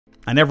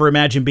I never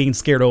imagined being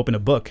scared to open a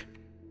book.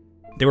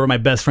 They were my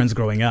best friends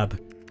growing up.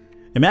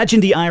 Imagine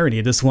the irony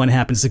if this one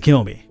happens to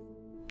kill me.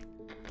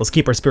 Let's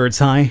keep our spirits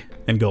high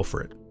and go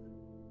for it.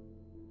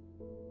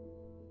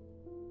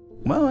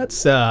 Well,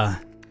 that's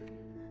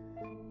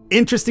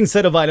interesting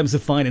set of items to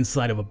find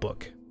inside of a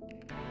book.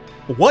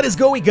 What is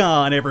going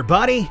on,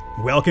 everybody?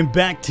 Welcome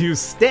back to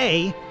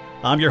Stay.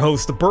 I'm your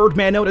host, the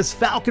Birdman known as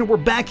Falcon. We're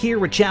back here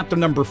with chapter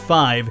number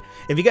 5.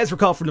 If you guys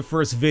recall from the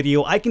first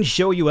video, I can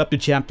show you up to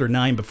chapter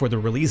 9 before the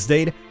release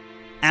date.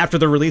 After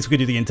the release, we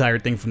can do the entire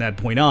thing from that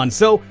point on.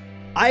 So,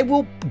 I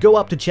will go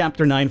up to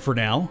chapter 9 for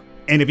now.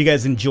 And if you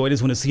guys enjoyed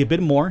this, want to see a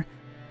bit more,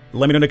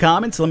 let me know in the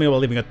comments, let me know by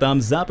leaving a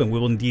thumbs up, and we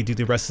will indeed do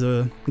the rest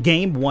of the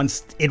game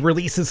once it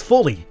releases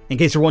fully. In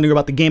case you're wondering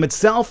about the game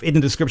itself, in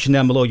the description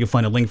down below you'll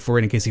find a link for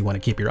it in case you want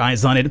to keep your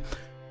eyes on it.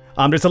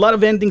 There's a lot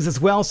of endings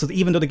as well, so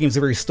even though the game's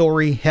very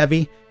story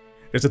heavy,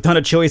 there's a ton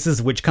of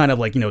choices which kind of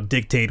like,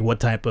 dictate what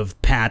type of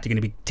path you're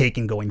going to be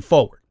taking going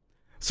forward.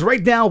 So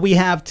right now we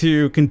have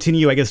to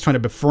continue, I guess, trying to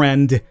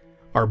befriend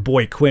our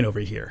boy Quinn over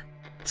here.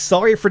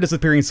 Sorry for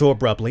disappearing so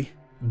abruptly.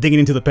 Digging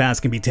into the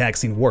past can be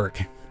taxing work.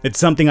 It's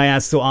something I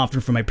ask so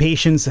often for my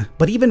patients,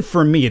 but even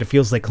for me it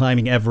feels like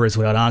climbing Everest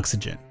without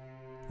oxygen,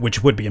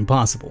 which would be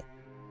impossible.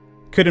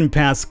 Couldn't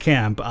pass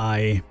camp,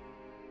 I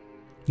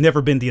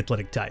never been the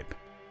athletic type.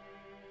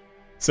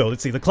 So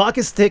let's see, the clock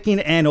is ticking,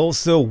 and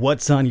also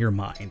what's on your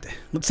mind.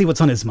 Let's see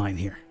what's on his mind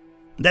here.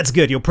 That's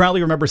good, you'll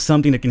probably remember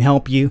something that can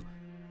help you.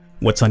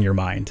 What's on your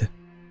mind?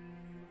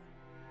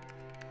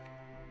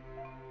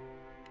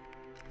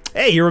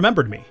 Hey, you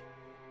remembered me.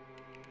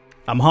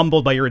 I'm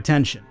humbled by your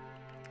attention.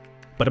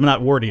 But I'm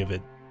not worthy of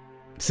it,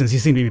 since you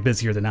seem to be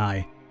busier than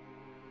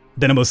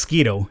a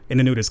mosquito in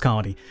a nudist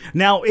colony.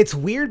 Now, it's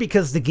weird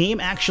because the game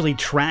actually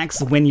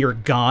tracks when you're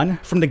gone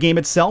from the game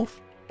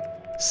itself.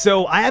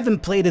 So I haven't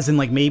played this in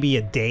like maybe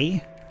a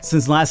day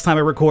since last time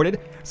I recorded.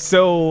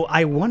 So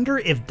I wonder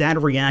if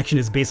that reaction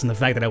is based on the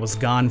fact that I was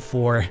gone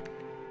for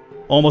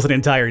almost an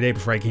entire day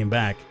before I came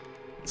back.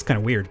 It's kind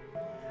of weird.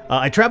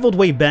 I traveled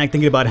way back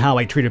thinking about how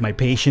I treated my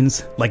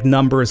patients, like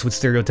numbers with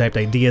stereotyped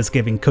ideas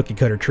giving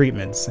cookie-cutter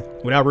treatments,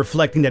 without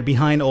reflecting that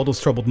behind all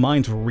those troubled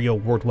minds were real,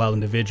 worthwhile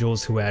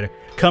individuals who had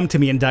come to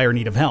me in dire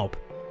need of help.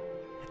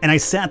 And I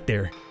sat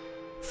there,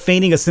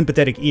 feigning a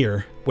sympathetic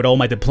ear, with all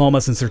my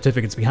diplomas and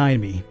certificates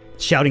behind me,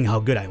 shouting how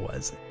good I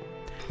was.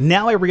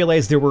 Now I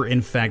realized there were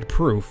in fact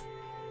proof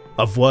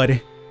of what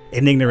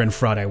an ignorant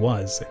fraud I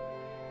was.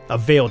 A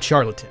veiled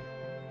charlatan.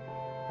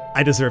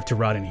 I deserve to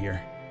rot in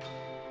here.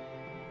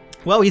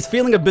 Well, he's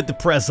feeling a bit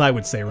depressed, I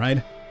would say,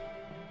 right?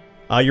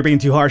 You're being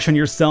too harsh on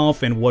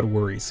yourself, and what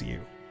worries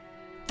you?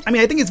 I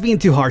mean, I think it's being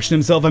too harsh on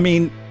himself. I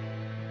mean,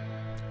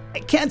 I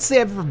can't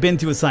say I've ever been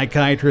to a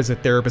psychiatrist, a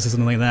therapist, or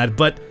something like that,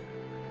 but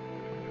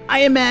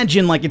I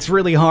imagine, like, it's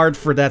really hard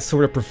for that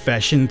sort of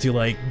profession to,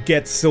 like,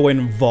 get so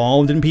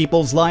involved in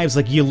people's lives.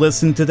 Like, you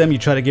listen to them, you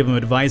try to give them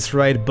advice,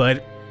 right?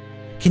 But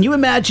can you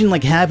imagine,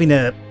 like, having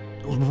to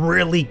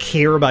really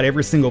care about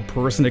every single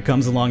person that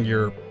comes along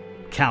your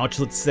couch,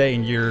 let's say,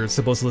 and you're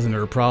supposed to listen to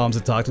their problems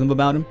and talk to them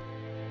about them?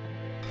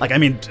 Like, I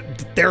mean,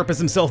 the therapist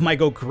himself might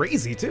go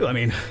crazy, too. I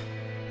mean,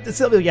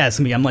 yes,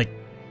 me, I'm, like,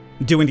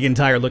 doing the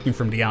entire looking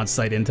from the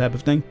outside in type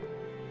of thing.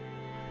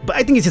 But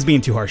I think he's just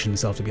being too harsh on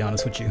himself, to be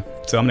honest with you.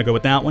 So I'm gonna go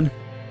with that one.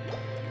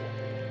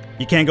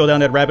 You can't go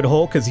down that rabbit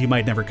hole, because you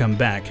might never come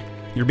back.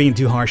 You're being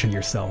too harsh on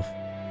yourself.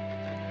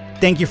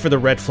 Thank you for the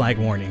red flag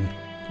warning.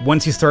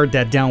 Once you start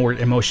that downward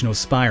emotional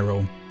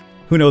spiral,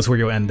 who knows where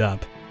you'll end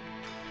up.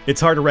 It's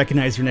hard to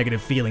recognize your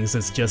negative feelings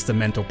as just a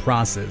mental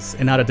process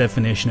and not a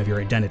definition of your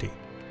identity.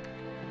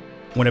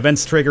 When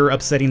events trigger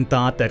upsetting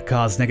thought that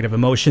cause negative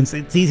emotions,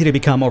 it's easy to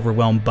become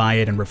overwhelmed by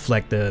it and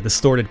reflect the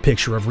distorted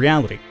picture of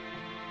reality.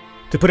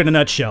 To put it in a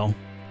nutshell,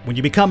 when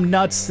you become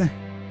nuts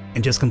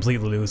and just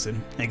completely lose it.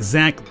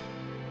 Exactly.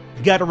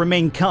 You gotta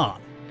remain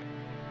calm.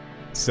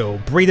 So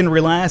breathe and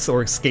relax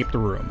or escape the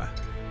room.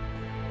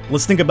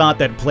 Let's think about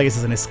that place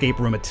as an escape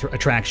room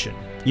attraction.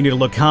 You need to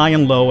look high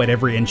and low at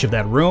every inch of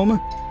that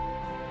room.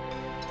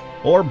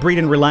 Or breathe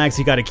and relax,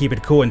 you gotta keep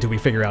it cool until we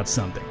figure out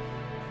something.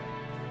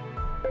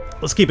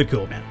 Let's keep it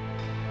cool, man.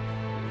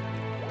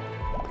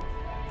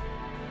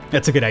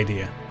 That's a good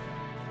idea.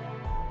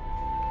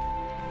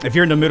 If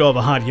you're in the middle of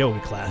a hot yoga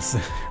class,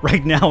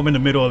 right now I'm in the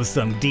middle of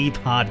some deep,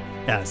 hot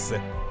S.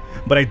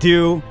 But I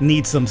do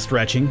need some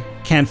stretching.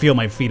 Can't feel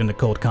my feet on the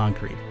cold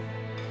concrete.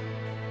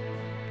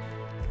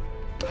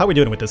 How are we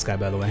doing with this guy,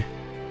 by the way?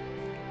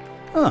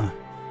 Huh.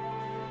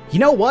 You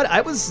know what?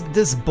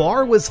 This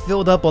bar was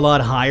filled up a lot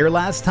higher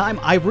last time.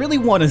 I really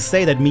want to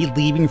say that me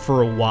leaving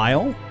for a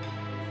while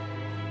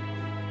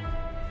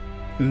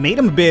made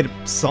him a bit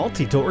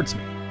salty towards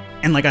me.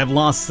 And like I've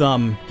lost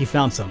some, he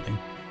found something.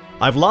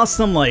 I've lost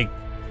some like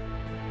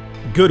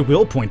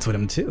goodwill points with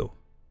him too.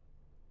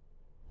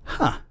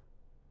 Huh.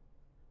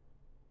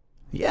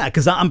 Yeah,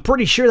 because I'm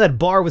pretty sure that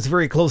bar was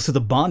very close to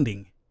the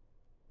bonding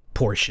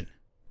portion.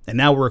 And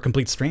now we're a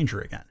complete stranger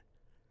again.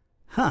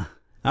 Huh.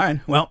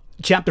 Alright, well,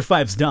 Chapter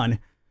 5's done.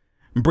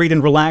 Breathe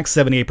and relax,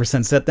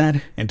 78% said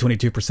that, and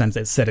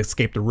 22% said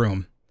escape the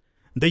room.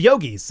 The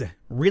yogis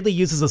really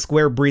uses a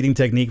square breathing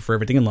technique for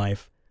everything in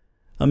life.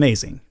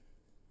 Amazing.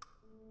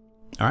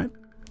 Alright.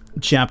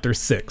 Chapter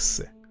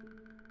 6.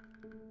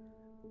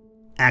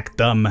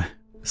 Actum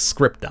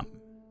Scriptum.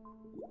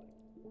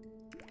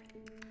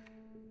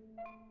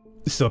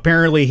 So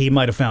apparently he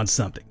might have found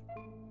something.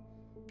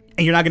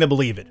 And you're not going to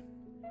believe it.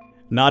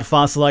 Not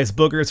fossilized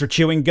boogers or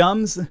chewing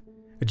gums,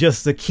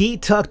 just a key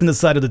tucked in the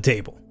side of the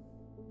table.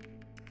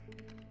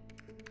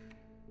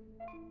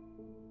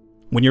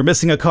 When you're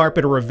missing a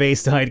carpet or a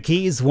vase to hide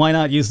keys, why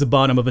not use the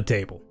bottom of a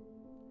table?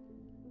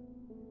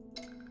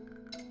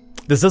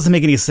 This doesn't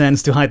make any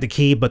sense to hide the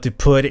key, but to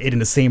put it in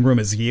the same room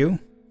as you?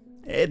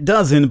 It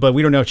doesn't, but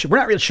we don't know. We're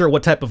not really sure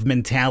what type of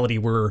mentality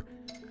we're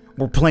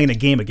playing a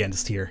game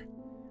against here.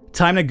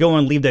 Time to go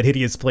and leave that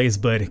hideous place,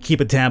 but keep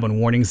a tab on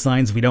warning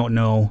signs. We don't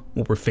know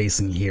what we're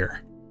facing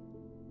here.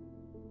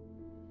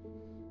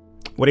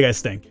 What do you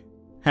guys think?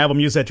 Have them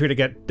use that tree to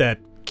get that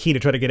key to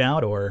try to get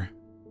out, or...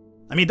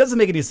 I mean, it doesn't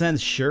make any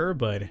sense, sure,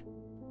 but...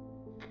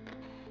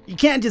 You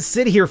can't just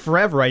sit here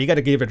forever, right? You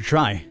gotta give it a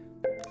try.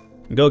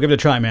 Go give it a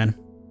try, man.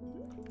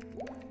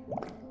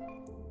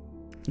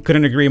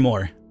 Couldn't agree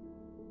more.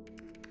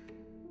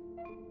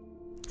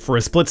 For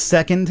a split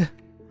second,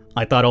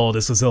 I thought all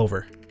this was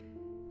over.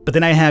 But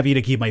then I have you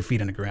to keep my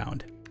feet on the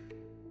ground.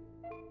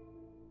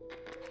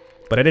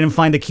 But I didn't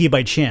find the key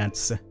by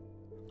chance.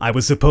 I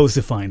was supposed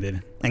to find it,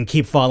 and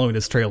keep following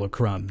this trail of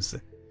crumbs.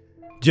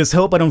 Just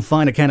hope I don't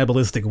find a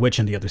cannibalistic witch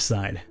on the other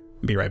side.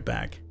 Be right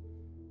back.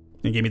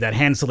 You gave me that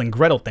Hansel and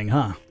Gretel thing,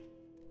 huh?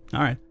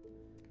 Alright.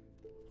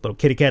 Little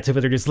kitty cat's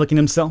over there just licking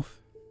himself.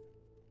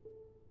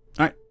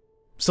 Alright.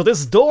 So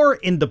this door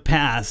in the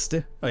past...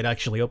 Oh, it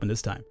actually opened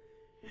this time.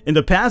 In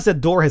the past,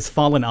 that door has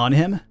fallen on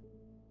him.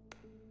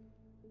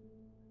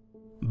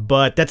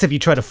 But that's if you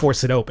try to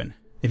force it open.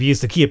 If you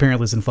use the key,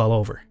 apparently it doesn't fall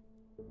over.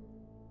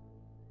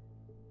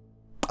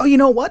 Oh, you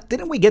know what?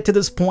 Didn't we get to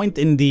this point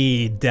in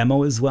the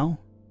demo as well?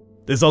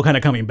 This is all kind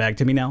of coming back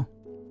to me now.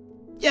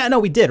 Yeah, no,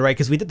 we did, right?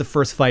 Because we did the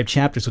first 5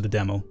 chapters with the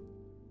demo.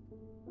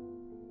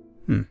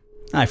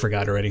 I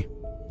forgot already.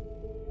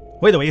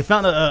 Wait, wait, you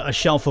found a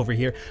shelf over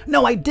here.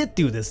 No, I did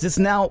do this. This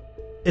now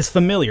is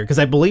familiar, because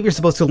I believe you're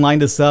supposed to line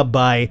this up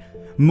by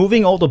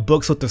moving all the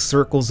books with the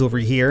circles over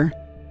here.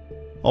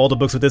 All the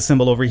books with this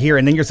symbol over here,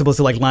 and then you're supposed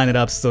to like line it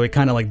up so it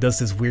kind of like does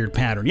this weird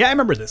pattern. Yeah, I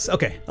remember this.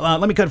 Okay,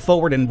 let me cut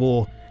forward and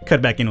we'll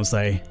cut back in once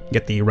I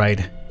get the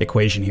right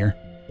equation here.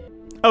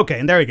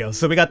 Okay, and there we go.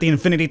 So we got the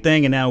infinity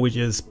thing, and now we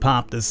just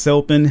pop this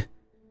open.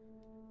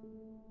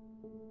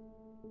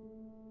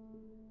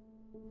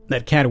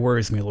 That cat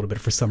worries me a little bit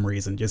for some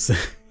reason. Just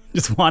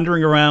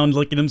wandering around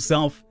looking at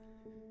himself.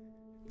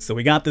 So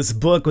we got this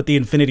book with the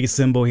infinity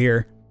symbol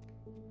here.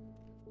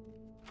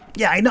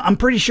 Yeah, I know. I'm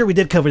pretty sure we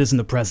did cover this in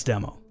the press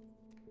demo.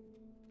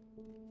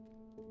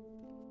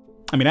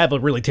 I mean, I have a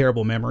really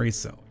terrible memory,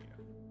 so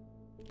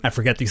I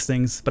forget these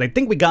things. But I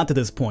think we got to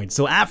this point.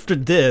 So after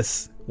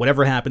this,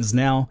 whatever happens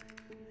now,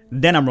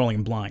 then I'm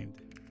rolling blind.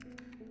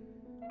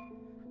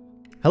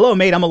 Hello,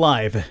 mate, I'm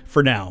alive.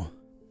 For now.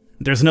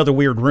 There's another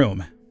weird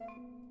room.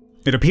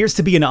 It appears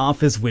to be an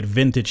office with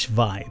vintage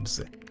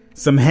vibes.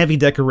 Some heavy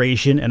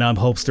decoration, an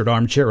upholstered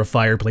armchair, a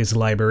fireplace, a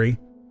library,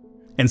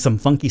 and some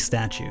funky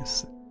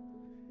statues.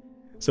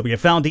 So we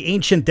have found the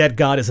ancient dead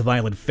goddess of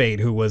Island Fate,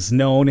 who was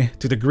known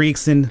to the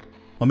Greeks in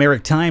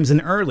Homeric times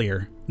and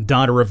earlier,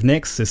 daughter of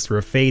Nyx, sister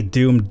of Fate,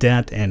 Doom,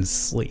 Death, and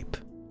Sleep.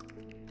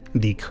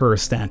 The Kerr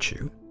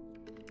statue.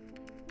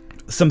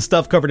 Some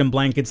stuff covered in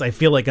blankets. I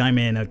feel like I'm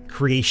in a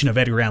creation of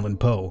Edgar Allan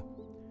Poe.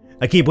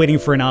 I keep waiting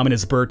for an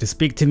ominous bird to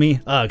speak to me.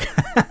 Ugh.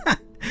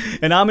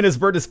 An ominous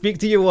bird to speak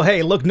to you? Well,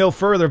 hey, look no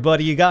further,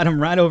 buddy. You got him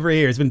right over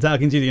here. He's been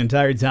talking to you the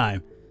entire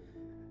time.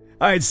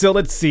 Alright, so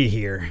let's see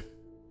here.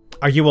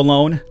 Are you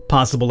alone?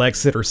 Possible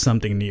exit or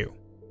something new?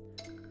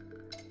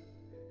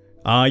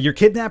 Your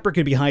kidnapper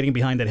could be hiding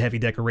behind that heavy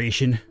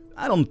decoration.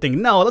 I don't think...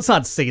 No, let's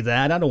not say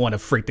that. I don't want to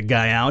freak the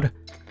guy out.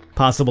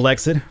 Possible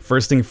exit.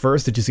 First thing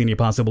first, did you see any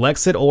possible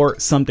exit or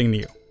something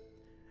new?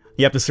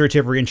 You have to search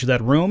every inch of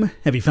that room.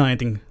 Have you found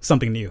anything,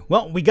 something new?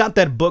 Well, we got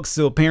that book,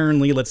 so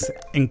apparently let's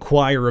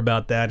inquire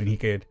about that and he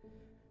could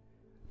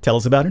tell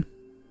us about it.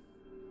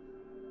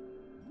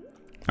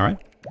 Alright.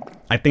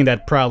 I think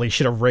that probably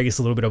should have raised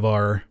a little bit of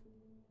our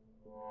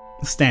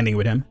standing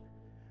with him.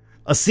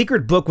 A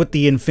secret book with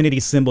the infinity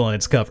symbol on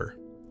its cover.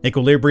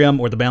 Equilibrium,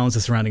 or the balance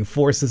of surrounding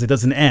forces. It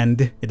doesn't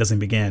end. It doesn't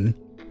begin.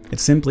 It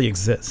simply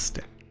exists.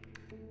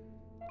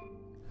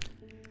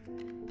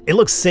 It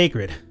looks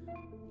sacred,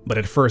 but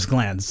at first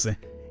glance,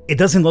 it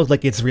doesn't look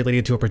like it's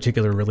related to a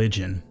particular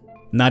religion.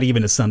 Not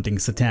even to something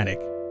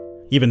satanic.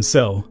 Even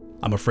so,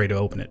 I'm afraid to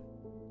open it.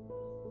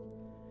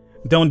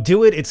 Don't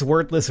do it, it's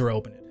worthless, or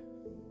open it.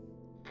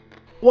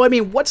 Well, I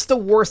mean, what's the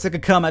worst that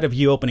could come out of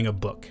you opening a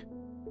book?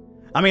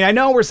 I mean, I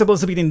know we're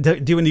supposed to be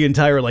doing the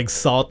entire, like,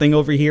 Saw thing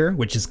over here,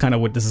 which is kind of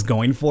what this is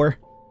going for.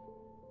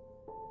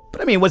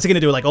 But I mean, what's he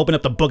gonna do? Like, open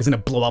up the book, is gonna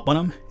blow up on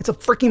him? It's a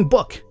freaking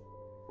book.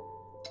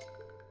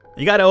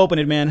 You gotta open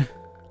it, man.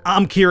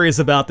 I'm curious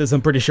about this.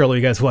 I'm pretty sure all of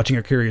you guys watching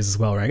are curious as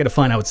well, right? I gotta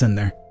find out what's in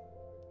there.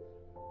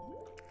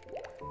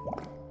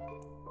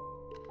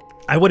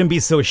 I wouldn't be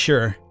so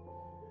sure.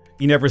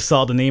 You never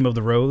saw The Name of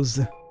the Rose?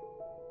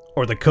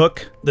 Or the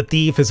cook, the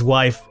thief, his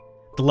wife,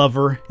 the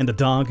lover, and the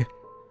dog?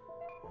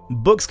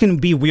 Books can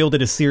be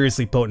wielded as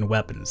seriously potent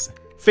weapons,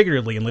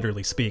 figuratively and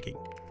literally speaking.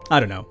 I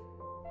don't know.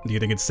 Do you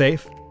think it's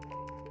safe?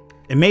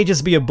 It may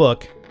just be a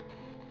book,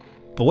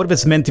 but what if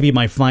it's meant to be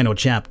my final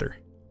chapter?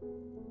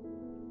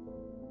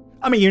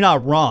 I mean, you're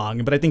not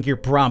wrong, but I think you're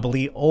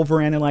probably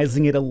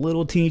overanalyzing it a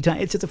little teeny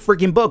tiny. It's just a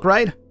freaking book,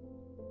 right?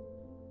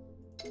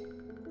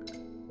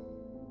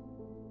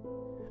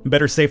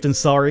 Better safe than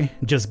sorry.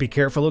 Just be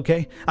careful,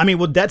 okay? I mean,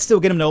 would that still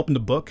get him to open the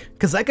book?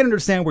 Because I can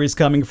understand where he's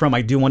coming from.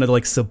 I do want to,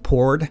 like,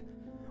 support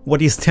what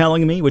he's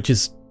telling me, which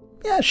is,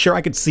 yeah, sure,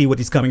 I could see what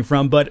he's coming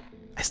from, but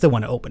I still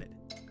want to open it.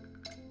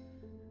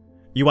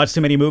 You watch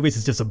too many movies,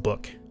 it's just a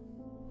book.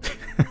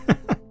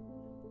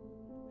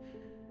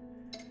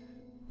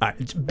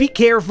 Alright, be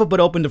careful,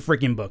 but open the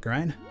freaking book,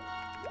 right?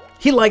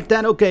 He liked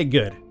that? Okay,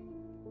 good.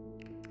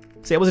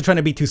 See, I wasn't trying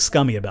to be too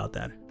scummy about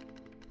that.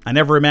 I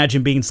never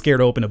imagined being scared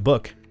to open a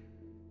book.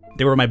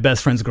 They were my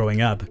best friends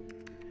growing up.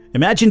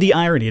 Imagine the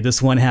irony if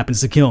this one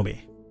happens to kill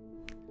me.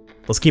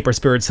 Let's keep our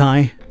spirits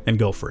high and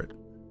go for it.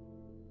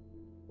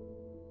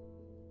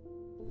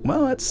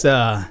 Well, that's,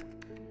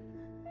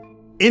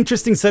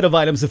 interesting set of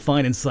items to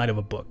find inside of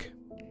a book.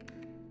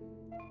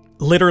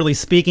 Literally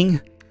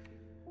speaking,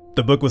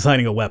 the book was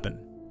hiding a weapon.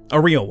 A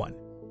real one.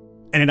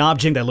 And an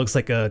object that looks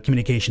like a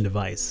communication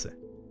device.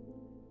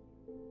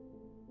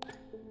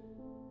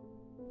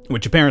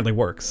 Which apparently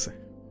works.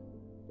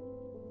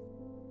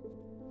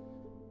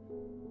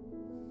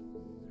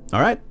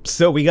 Alright,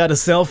 so we got a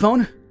cell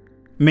phone?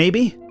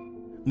 Maybe?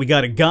 We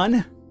got a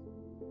gun?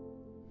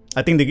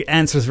 I think the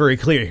answer is very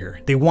clear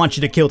here. They want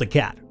you to kill the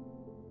cat.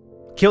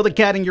 Kill the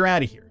cat and you're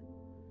out of here.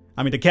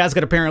 I mean, the cat's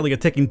got apparently a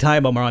ticking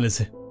time bomb on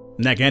his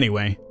neck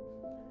anyway.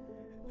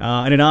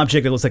 And an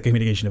object that looks like a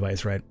communication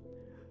device, right?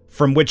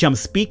 From which I'm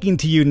speaking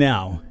to you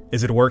now.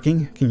 Is it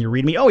working? Can you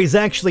read me? Oh, he's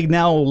actually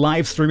now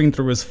live streaming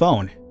through his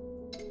phone.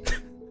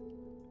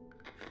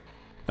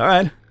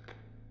 Alright.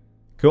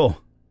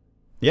 Cool.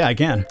 Yeah, I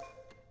can.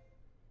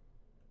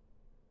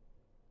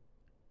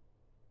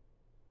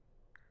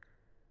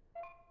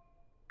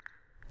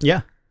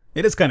 Yeah,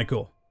 it is kind of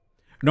cool.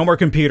 No more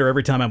computer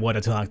every time I want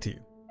to talk to you.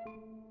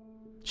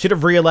 Should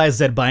have realized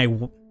that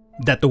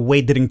that the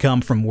weight didn't come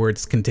from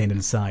words contained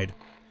inside.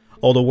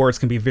 Although words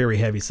can be very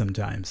heavy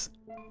sometimes.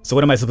 So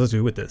what am I supposed to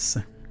do with this?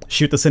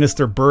 Shoot the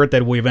sinister bird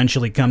that will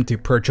eventually come to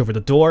perch over the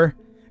door?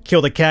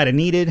 Kill the cat it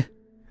needed?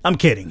 I'm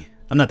kidding.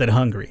 I'm not that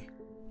hungry.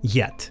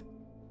 Yet.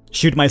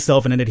 Shoot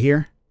myself and end it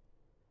here?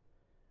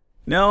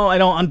 No, I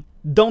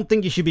don't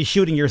think you should be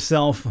shooting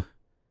yourself.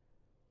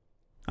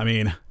 I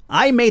mean,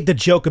 I made the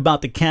joke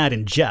about the cat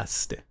in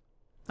jest.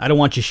 I don't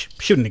want you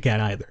shooting the cat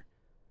either.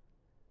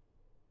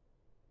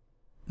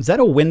 Is that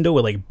a window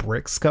with like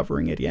bricks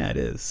covering it? Yeah, it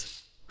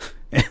is.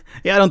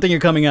 Yeah, I don't think you're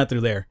coming out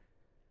through there.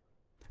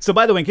 So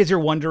by the way, in case you're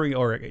wondering,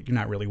 or you're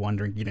not really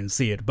wondering, you didn't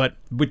see it, but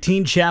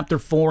between chapter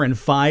 4 and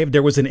 5,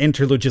 there was an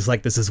interlude just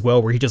like this as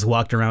well, where he just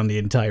walked around the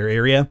entire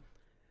area.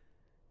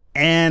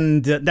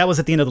 And that was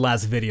at the end of the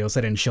last video, so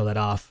I didn't show that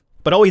off.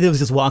 But all he did was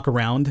just walk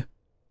around,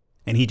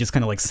 and he just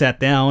kind of like sat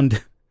down,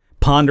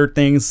 pondered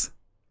things.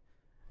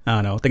 I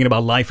don't know, thinking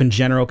about life in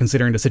general,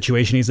 considering the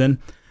situation he's in.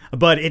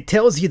 But it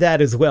tells you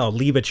that as well,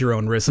 leave at your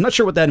own risk. I'm not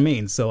sure what that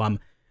means, so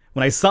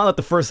when I saw that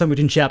the first time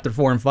between chapter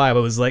 4 and 5, I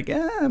was like,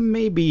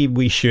 maybe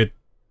we should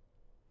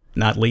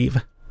not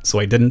leave. So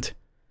I didn't.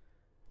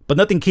 But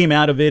nothing came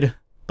out of it,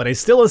 but I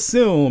still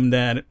assume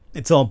that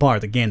it's all part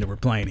of the game that we're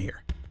playing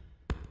here.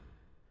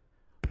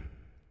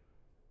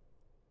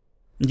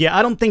 Yeah,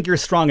 I don't think you're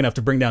strong enough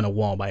to bring down a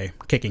wall by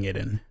kicking it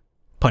and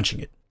punching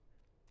it.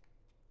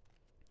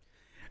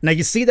 Now,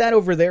 you see that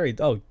over there?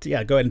 Oh,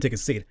 yeah, go ahead and take a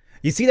seat.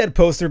 You see that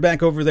poster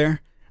back over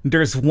there?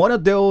 There's one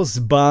of those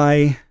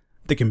by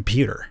the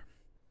computer.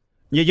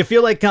 Yeah, you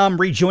feel like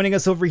rejoining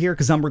us over here?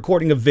 Because I'm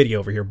recording a video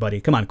over here, buddy.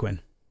 Come on,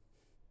 Quinn.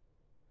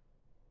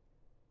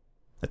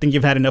 I think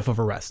you've had enough of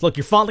a rest. Look,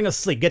 you're falling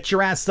asleep. Get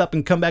your ass up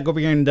and come back over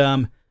here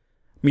and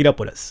meet up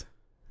with us.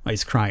 Oh,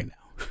 he's crying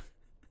now.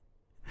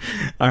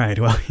 Alright,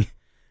 well,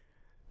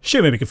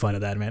 should maybe make fun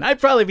of that, man. I'd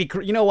probably be,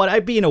 you know what?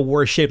 I'd be in a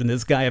worse shape than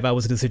this guy if I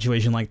was in a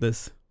situation like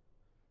this.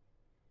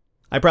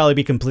 I'd probably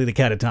be completely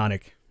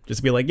catatonic.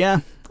 Just be like,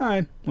 yeah,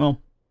 alright, well,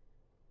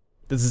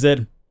 this is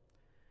it.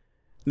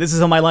 This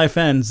is how my life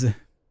ends.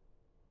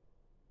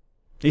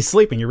 He's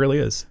sleeping, he really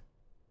is.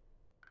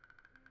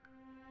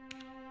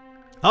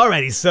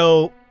 Alrighty,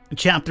 so,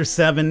 Chapter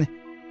 7,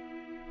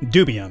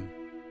 Dubium.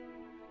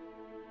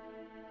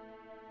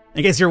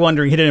 In case you're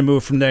wondering, he didn't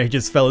move from there, he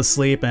just fell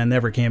asleep and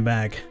never came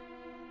back.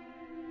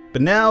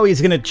 But now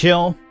he's gonna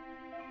chill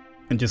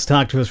and just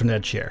talk to us from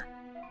that chair.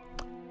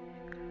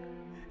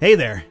 Hey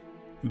there,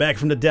 back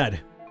from the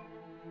dead.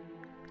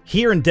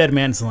 Here in Dead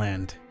Man's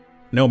Land,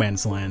 No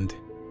Man's Land,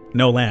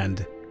 no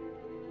land.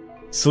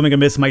 Swimming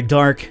amidst my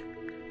dark,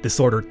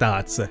 disordered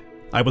thoughts,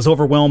 I was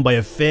overwhelmed by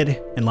a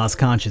fit and lost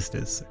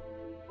consciousness.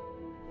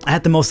 I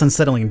had the most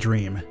unsettling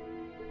dream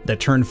that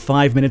turned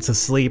 5 minutes of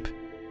sleep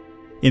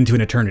into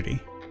an eternity.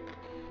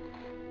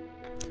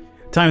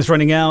 Time's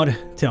running out.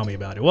 Tell me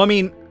about it. Well, I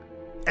mean,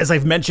 as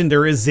I've mentioned,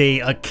 there is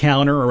a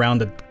counter around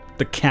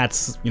the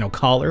cat's,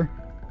 collar.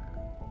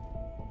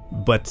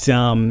 But,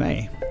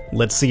 hey,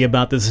 let's see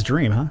about this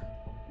dream, huh?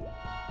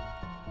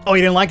 Oh,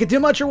 you didn't like it too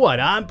much or what?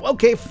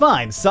 Okay,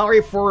 fine.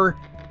 Sorry for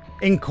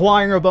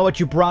inquiring about what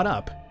you brought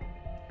up.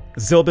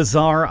 So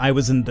bizarre, I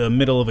was in the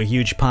middle of a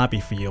huge poppy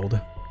field.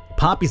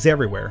 Poppies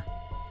everywhere.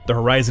 The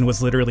horizon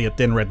was literally a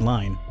thin red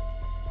line.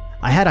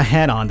 I had a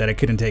hat on that I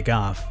couldn't take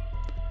off.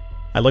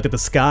 I looked at the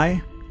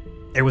sky.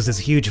 There was this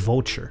huge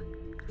vulture,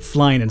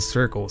 flying in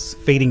circles,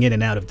 fading in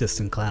and out of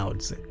distant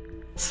clouds.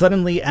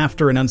 Suddenly,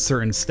 after an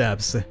uncertain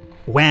steps,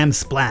 wham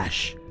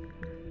splash!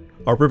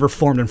 A river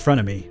formed in front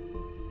of me,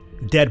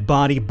 dead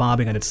body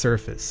bobbing on its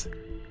surface.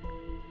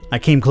 I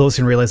came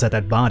closer and realized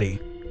that body,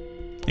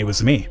 it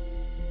was me.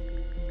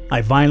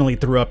 I violently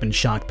threw up in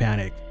shock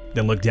panic,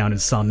 then looked down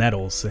and saw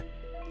nettles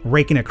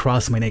raking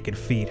across my naked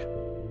feet.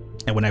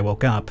 And when I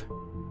woke up,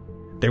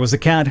 there was a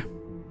cat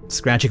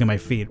scratching at my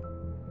feet.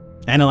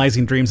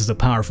 Analyzing dreams is a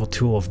powerful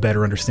tool of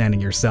better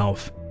understanding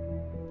yourself.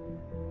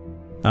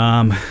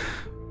 Alright.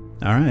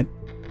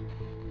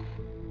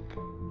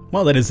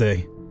 Well, that is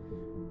a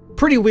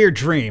pretty weird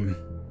dream.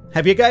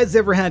 Have you guys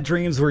ever had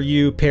dreams where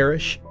you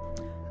perish?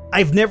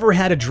 I've never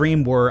had a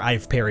dream where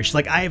I've perished.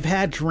 Like, I've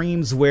had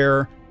dreams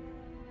where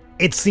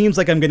it seems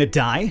like I'm gonna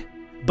die,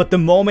 but the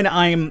moment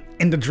I'm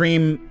in the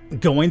dream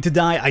going to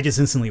die, I just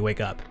instantly wake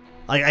up.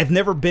 Like, I've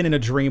never been in a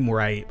dream where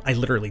I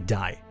literally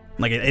die.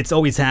 Like, it's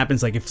always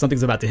happens, like, if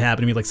something's about to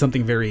happen to me, like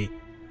something very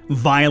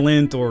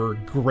violent or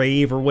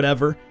grave or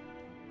whatever,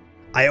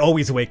 I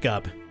always wake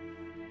up.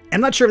 I'm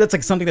not sure if that's,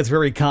 like, something that's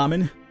very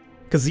common,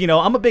 because,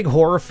 I'm a big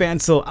horror fan,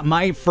 so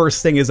my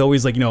first thing is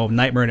always, like,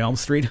 Nightmare on Elm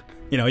Street.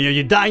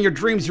 You die in your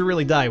dreams, you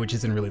really die, which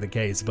isn't really the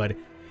case, but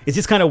it's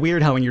just kind of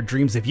weird how in your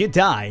dreams, if you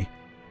die,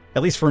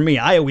 at least for me,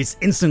 I always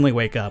instantly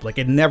wake up. Like,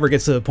 it never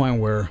gets to the point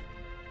where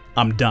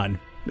I'm done,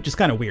 which is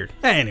kind of weird.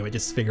 Anyway,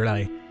 just figured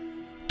I'd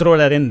throw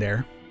that in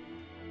there.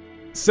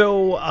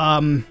 So,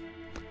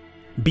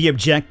 be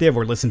objective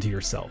or listen to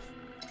yourself.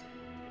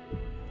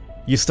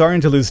 You're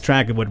starting to lose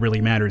track of what really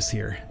matters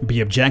here.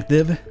 Be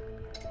objective.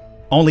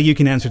 Only you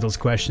can answer those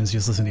questions,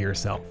 just listen to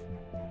yourself.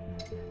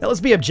 Now let's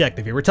be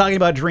objective here. We're talking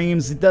about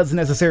dreams. It doesn't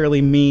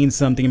necessarily mean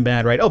something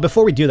bad, right? Oh,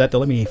 before we do that though,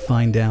 let me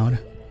find out.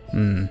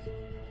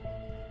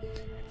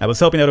 I was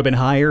hoping that would have been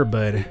higher,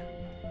 but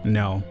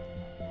no.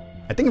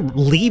 I think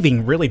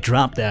leaving really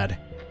dropped that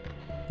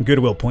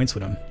goodwill points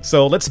with him.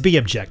 So let's be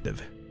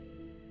objective.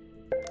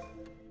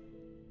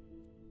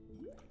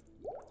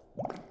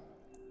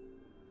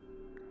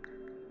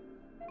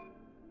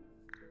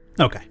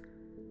 Okay.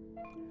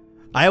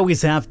 I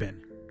always have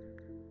been.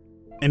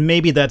 And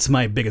maybe that's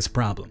my biggest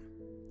problem.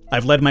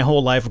 I've led my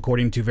whole life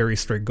according to very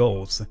strict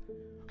goals.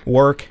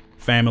 Work,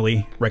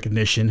 family,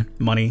 recognition,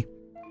 money.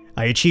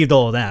 I achieved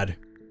all of that.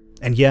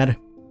 And yet,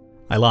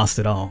 I lost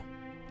it all.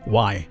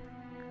 Why?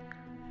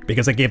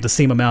 Because I gave the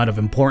same amount of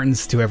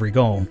importance to every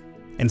goal,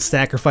 and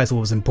sacrificed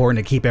what was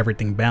important to keep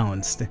everything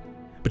balanced.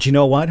 But you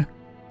know what?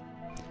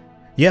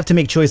 You have to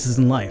make choices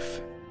in life.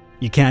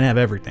 You can't have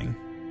everything.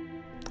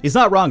 He's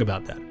not wrong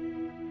about that.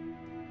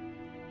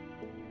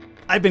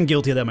 I've been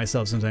guilty of that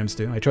myself sometimes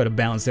too. I try to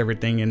balance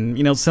everything,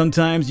 and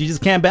sometimes you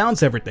just can't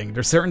balance everything.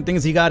 There's certain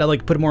things you gotta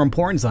put more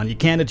importance on. You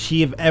can't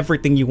achieve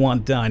everything you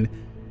want done.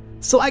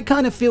 So I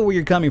kind of feel where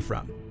you're coming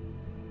from.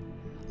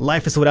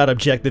 Life is without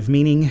objective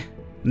meaning.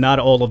 Not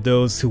all of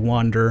those who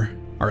wander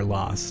are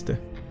lost.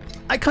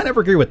 I kind of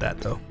agree with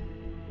that though.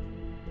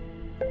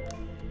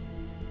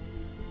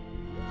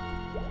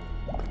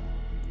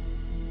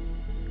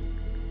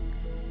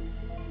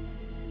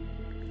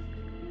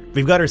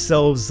 We've got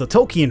ourselves a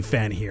Tolkien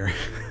fan here.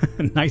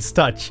 Nice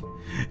touch.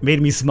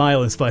 Made me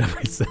smile in spite of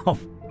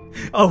myself.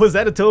 Oh, was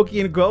that a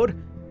Tolkien quote?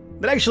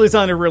 That actually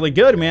sounded really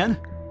good, man.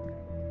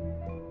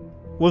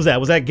 What was that?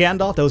 Was that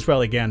Gandalf? That was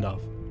probably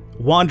Gandalf.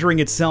 Wandering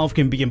itself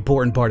can be an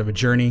important part of a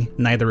journey,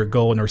 neither a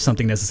goal nor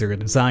something necessarily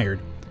desired,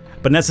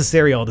 but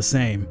necessary all the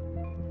same.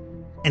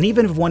 And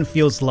even if one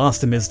feels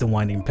lost amidst the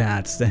winding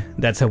paths,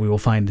 that's how he will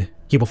find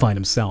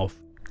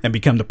himself, and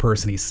become the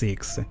person he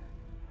seeks.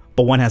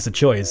 But one has a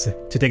choice,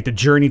 to take the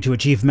journey to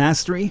achieve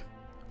mastery,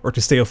 or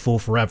to stay a fool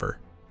forever.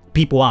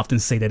 People often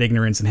say that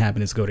ignorance and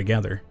happiness go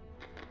together.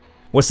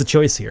 What's the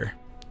choice here?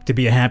 To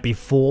be a happy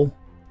fool,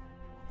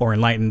 or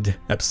enlightened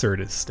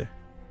absurdist?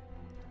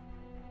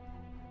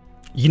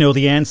 You know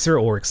the answer,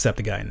 or accept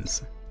the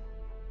guidance?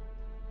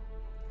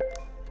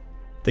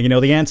 Think you know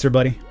the answer,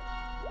 buddy?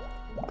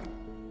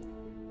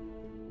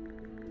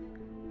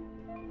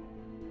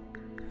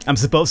 I'm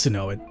supposed to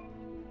know it,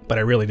 but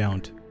I really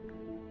don't.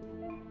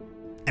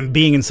 And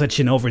being in such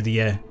an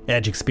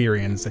over-the-edge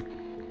experience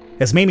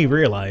has made me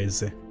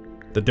realize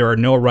that there are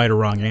no right or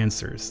wrong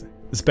answers,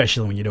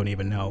 especially when you don't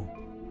even know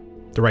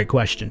the right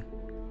question.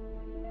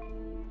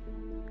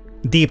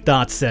 Deep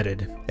thought said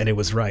it, and it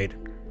was right.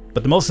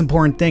 But the most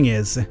important thing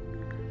is,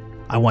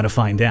 I want to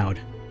find out.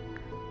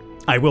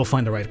 I will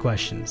find the right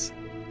questions.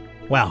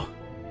 Wow,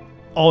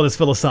 all this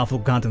philosophical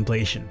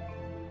contemplation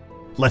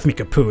left me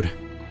kaput.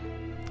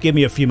 Give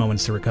me a few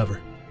moments to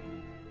recover.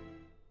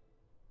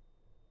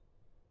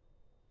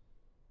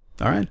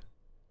 Alright.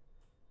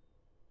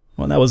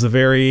 Well, that was a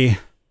very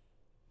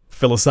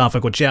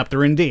philosophical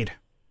chapter indeed.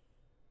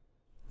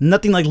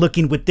 Nothing like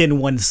looking within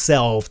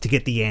oneself to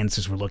get the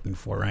answers we're looking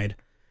for, right?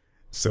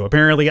 So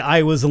apparently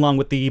I was along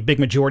with the big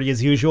majority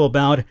as usual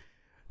about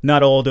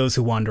not all those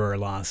who wander are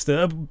lost.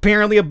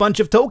 Apparently a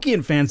bunch of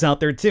Tolkien fans out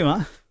there too,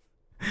 huh?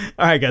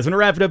 Alright guys, I'm going to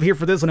wrap it up here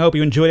for this one. I hope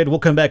you enjoyed it. We'll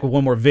come back with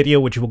one more video,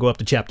 which will go up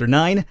to Chapter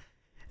 9.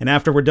 And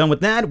after we're done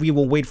with that, we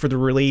will wait for the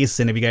release.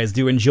 And if you guys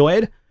do enjoy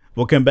it,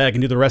 we'll come back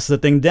and do the rest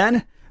of the thing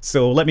then.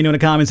 So let me know in the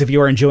comments if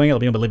you are enjoying it.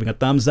 Let me know by leaving a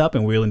thumbs up,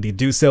 and we'll indeed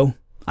do so.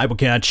 I will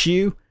catch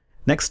you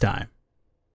next time.